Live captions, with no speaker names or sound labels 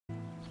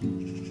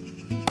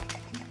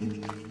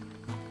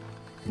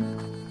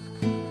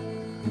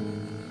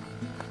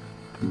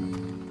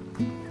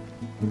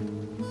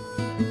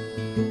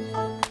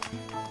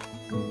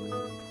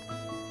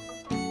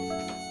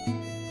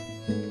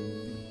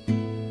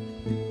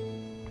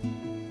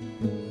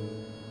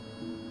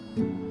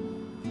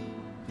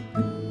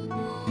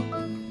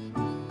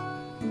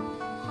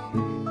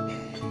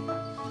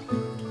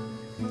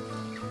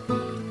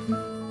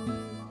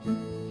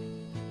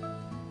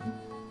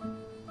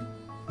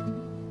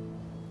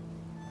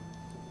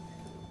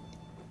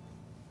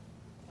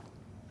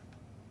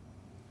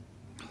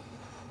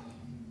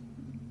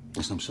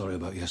Listen, I'm sorry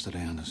about yesterday,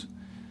 Anders.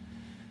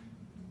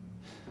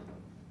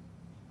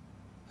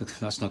 Look,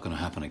 that's not going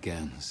to happen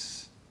again.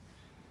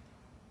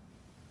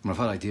 I've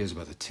had ideas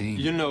about the team.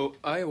 You know,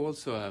 I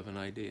also have an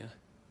idea.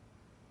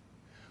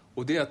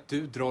 Och det är att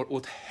du drar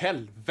åt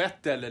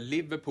helvete eller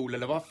Liverpool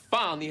eller vad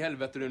fan i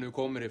helvete du nu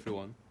kommer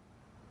ifrån.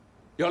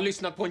 Jag har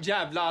lyssnat på en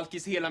jävla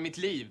alkis hela mitt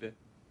liv.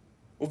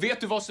 Och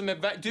vet du vad som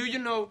är do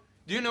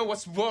you know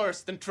what's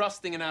worse than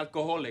trusting an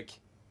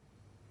alcoholic?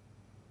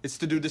 It's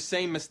to do the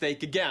same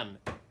mistake again.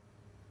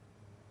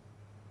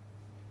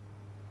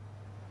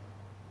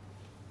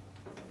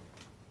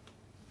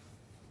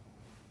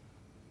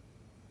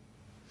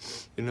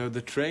 You know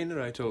the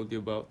trainer I told you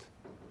about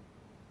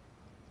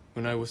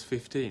when I was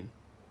 15?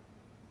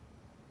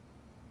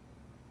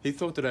 He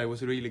thought that I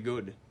was really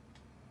good.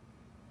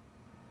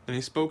 And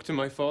he spoke to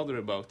my father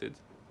about it.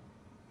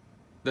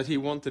 That he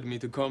wanted me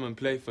to come and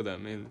play for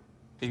them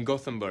in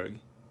Gothenburg.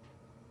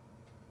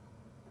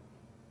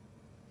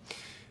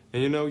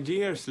 And you know,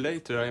 years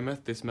later I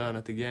met this man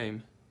at the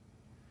game.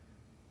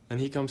 And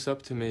he comes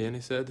up to me and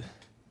he said,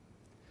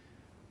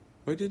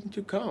 "Why didn't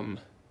you come?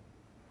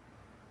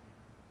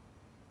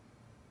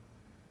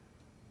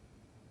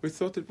 We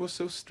thought it was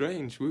so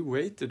strange. We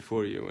waited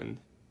for you and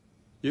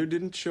you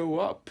didn't show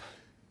up.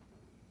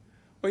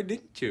 Why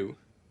didn't you?"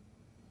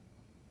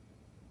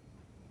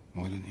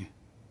 Why didn't you?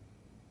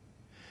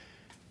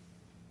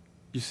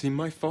 You see,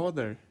 my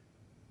father,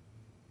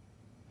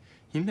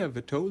 he never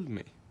told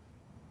me.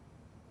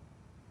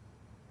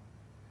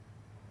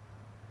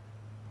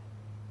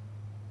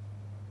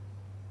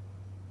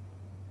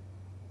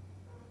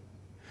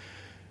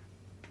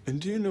 And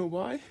do you know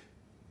why?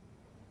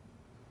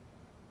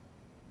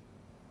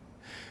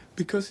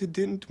 Because he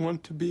didn't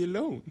want to be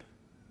alone.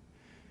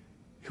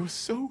 He was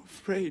so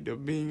afraid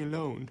of being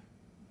alone.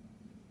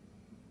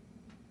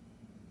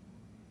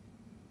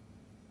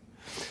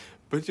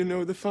 But you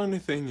know, the funny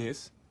thing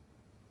is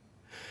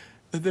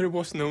that there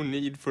was no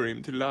need for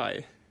him to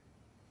lie.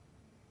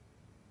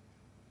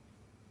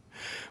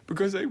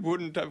 Because I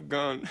wouldn't have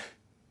gone.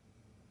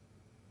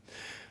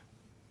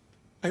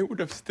 I would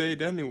have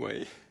stayed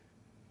anyway.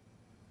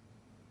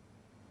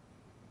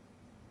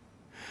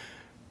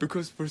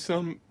 Because for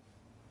some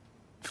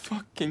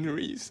fucking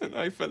reason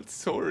I felt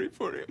sorry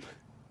for him.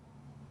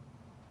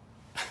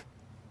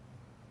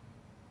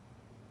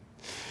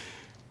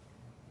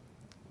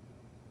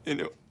 You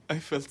know, I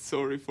felt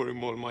sorry for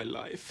him all my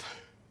life.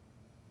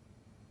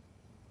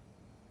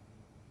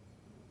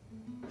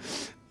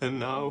 And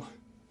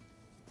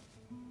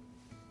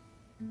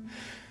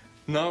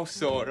now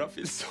Sara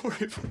feels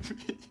sorry for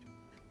me.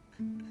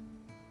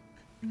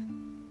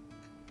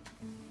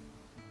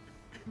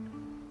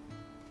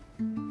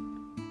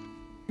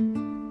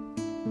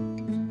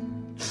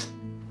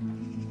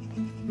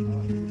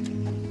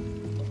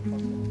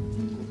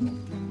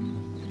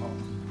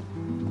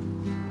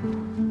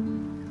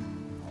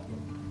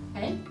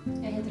 Hej,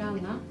 jag heter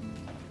Anna.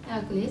 Jag är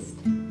alkoholist.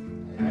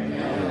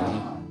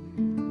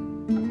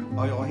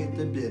 Ja, jag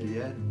heter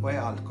Birger och är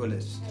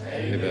alkoholist.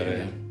 Hey,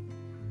 Birger.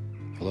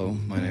 Hello,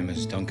 my name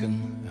is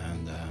Duncan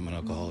and I'm an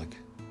alcoholic.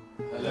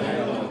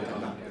 Hello,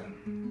 Duncan.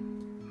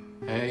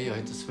 Hej, jag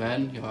heter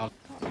Sven. Jag är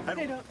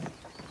Hej då.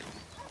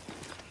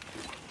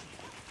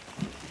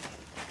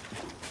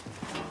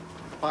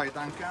 Bye,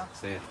 Duncan.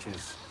 Say it,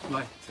 cheers.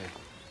 Bye. Say it.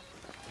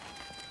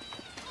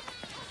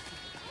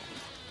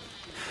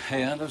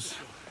 Hey, Anders.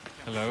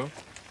 Hello?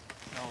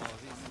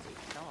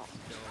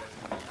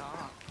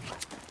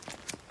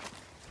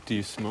 Do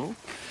you smoke?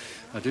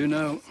 I do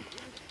now.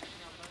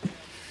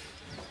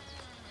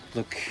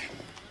 Look,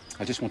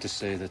 I just want to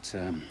say that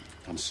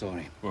I'm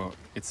sorry. Well,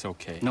 it's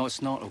okay. No,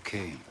 it's not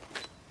okay.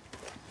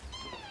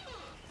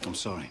 I'm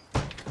sorry.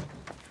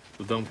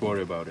 Well, don't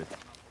worry about it.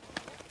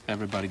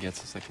 Everybody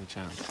gets a second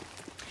chance.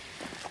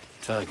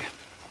 Tug.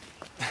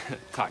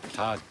 Tack.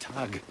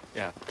 Tug.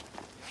 Yeah.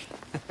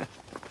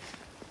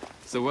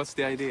 So what's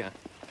the idea?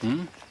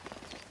 Hmm?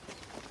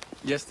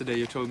 Yesterday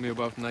you told me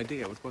about an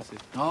idea. What was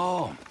it?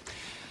 Oh.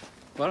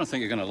 Well, I don't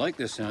think you're going to like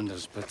this,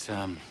 Anders, but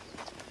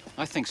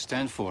I think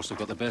Stanforce have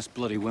got the best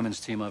bloody women's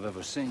team I've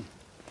ever seen.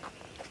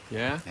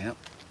 Yeah? Yep.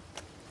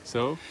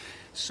 So?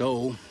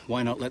 So,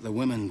 why not let the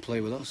women play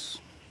with us?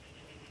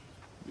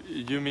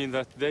 You mean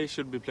that they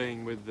should be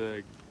playing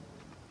with,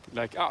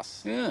 like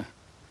us? Yeah.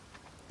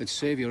 It'd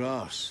save your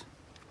arse.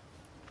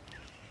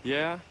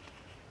 Yeah?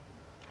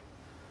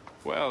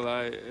 Well,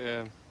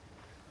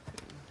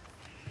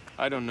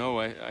 I don't know.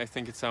 I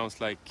think it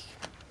sounds like...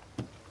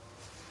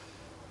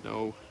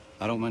 No.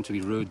 I don't mean to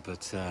be rude,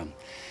 but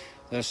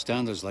their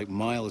standards like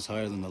miles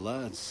higher than the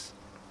lads.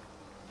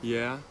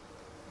 Yeah?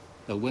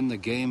 They'll win the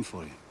game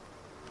for you.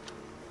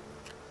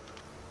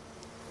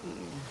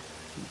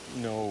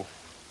 No.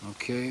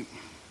 Okay.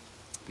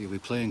 You'll be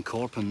playing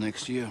Korpen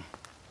next year.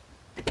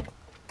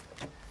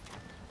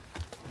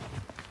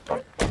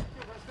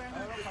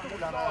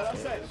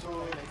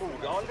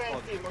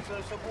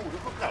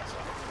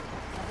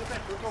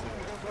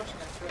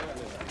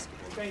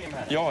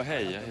 Ja,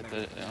 hej. Jag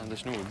heter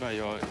Anders Norberg.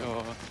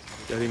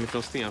 Jag ringer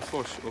från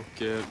Stenfors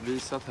och vi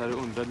satt här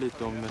och undrade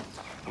lite om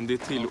det är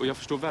till. Och jag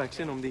förstår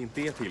verkligen om det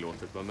inte är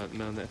tillåtet. Va?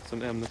 Men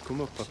eftersom ämnet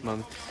kom upp att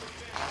man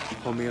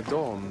har med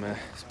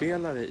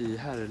damspelare i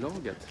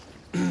herrlaget.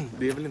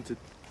 Det är väl inte...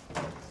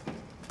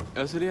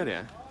 Alltså det är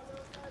det?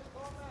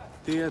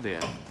 Det är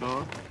det?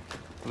 Ja.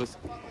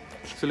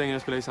 Så länge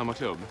jag spelar i samma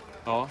klubb?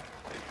 Ja.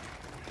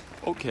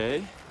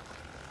 Okej.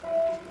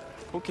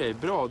 Okej,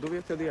 bra. Då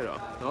vet jag det då.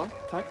 Ja,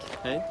 tack.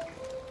 Hej.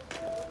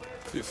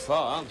 Fy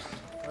fan.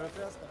 Jag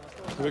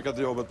har brukat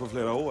jobbet på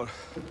flera år.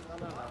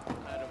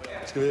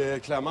 Ska vi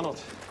klämma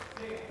något?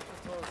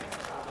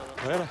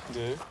 Vad är det?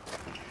 Du,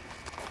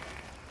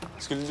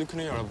 skulle du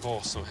kunna göra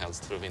vad som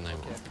helst för att vinna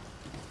imorgon?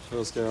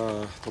 Så ska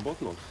jag ta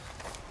bort någon?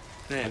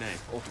 Nej.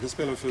 Och du kan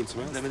spela hur fult som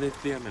helst. Nej, men det är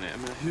det jag menar.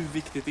 Hur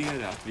viktigt är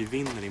det att vi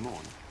vinner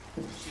imorgon?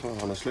 Fan,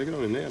 annars lägger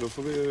de ner. Då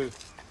får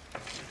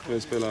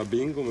vi spela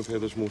bingo med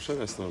Peders morsa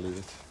resten av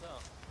livet.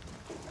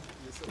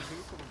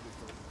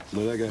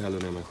 Nu lägger jag hellre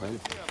ner mig själv.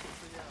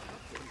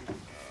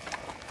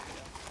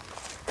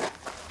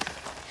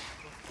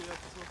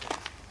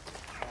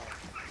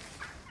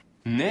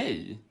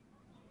 Nej?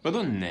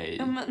 Vadå nej?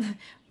 Ja, men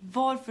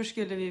varför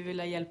skulle vi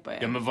vilja hjälpa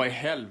er? Ja, men vad i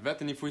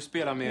helvete? Ni får ju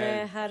spela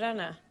med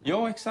herrarna.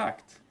 Ja,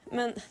 exakt.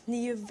 Men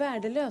ni är ju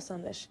värdelösa,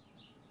 Anders.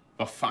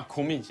 Vad fan,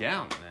 kom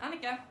igen.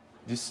 Annika.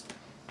 Du...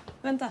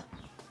 Vänta.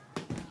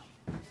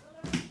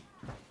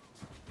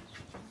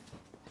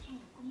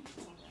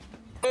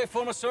 Hey,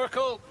 form a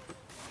circle!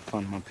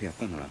 Fan, man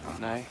petar nu.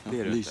 Nej, det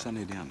är det Lysan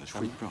är det, Anders.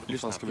 Skitbra.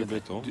 Lyssna, ska vi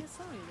byta om?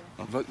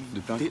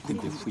 Du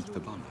blir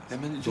skitförbannad. Nej,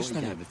 men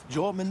lyssna nu.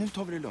 Ja, men nu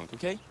tar vi det lugnt,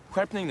 okej?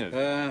 Skärpning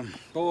nu.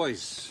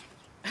 Boys.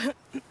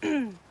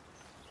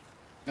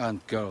 And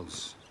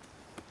girls.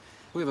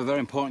 We have a very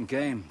important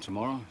game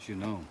tomorrow, as you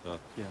know.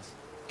 Yes.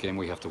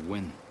 Game we have to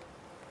win.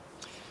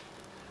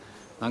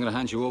 I'm going to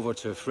hand you over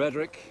to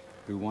Frederick,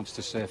 who wants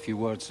to say a few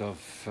words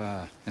of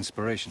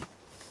inspiration.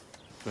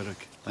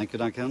 Frederick. Thank you,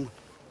 Duncan.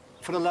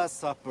 For the Last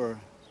Supper,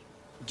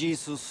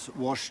 Jesus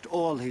washed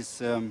all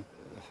his...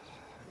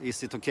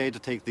 is it okay to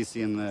take this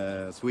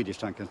in Swedish,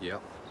 Duncan?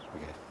 Yeah.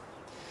 Okay.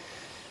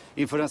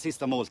 Inför den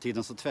sista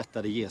måltiden så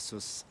tvättade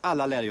Jesus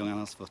alla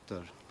lärjungarnas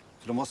fötter.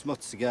 För de var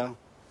smutsiga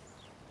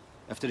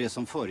efter det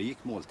som föregick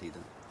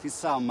måltiden.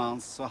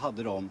 Tillsammans så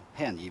hade de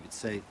hängivit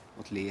sig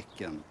åt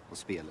leken och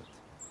spelet.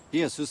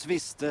 Jesus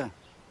visste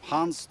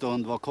hans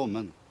stund var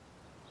kommen.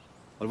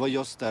 Och det var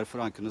just därför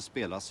han kunde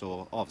spela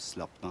så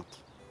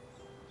avslappnat.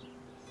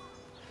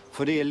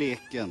 För det är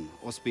leken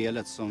och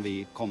spelet som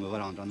vi kommer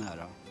varandra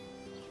nära.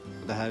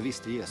 Och det här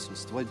visste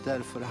Jesus. Det var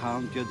därför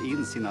han bjöd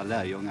in sina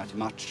lärjungar till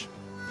match.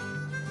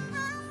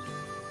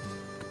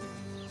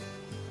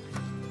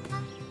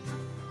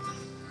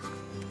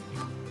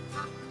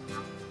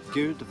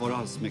 Gud, vår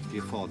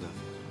allsmäktige fader.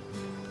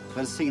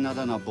 Välsigna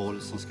denna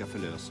boll som ska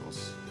förlösa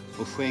oss.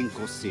 Och skänk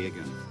oss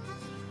segern.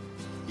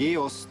 Ge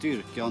oss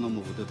styrkan och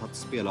modet att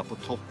spela på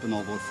toppen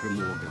av vår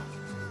förmåga.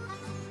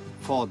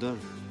 Fader,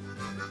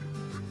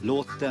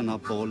 låt denna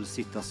boll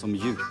sitta som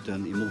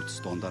gjuten i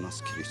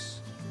motståndarnas kryss.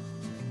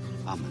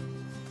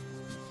 Amen.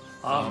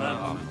 Amen.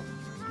 Amen.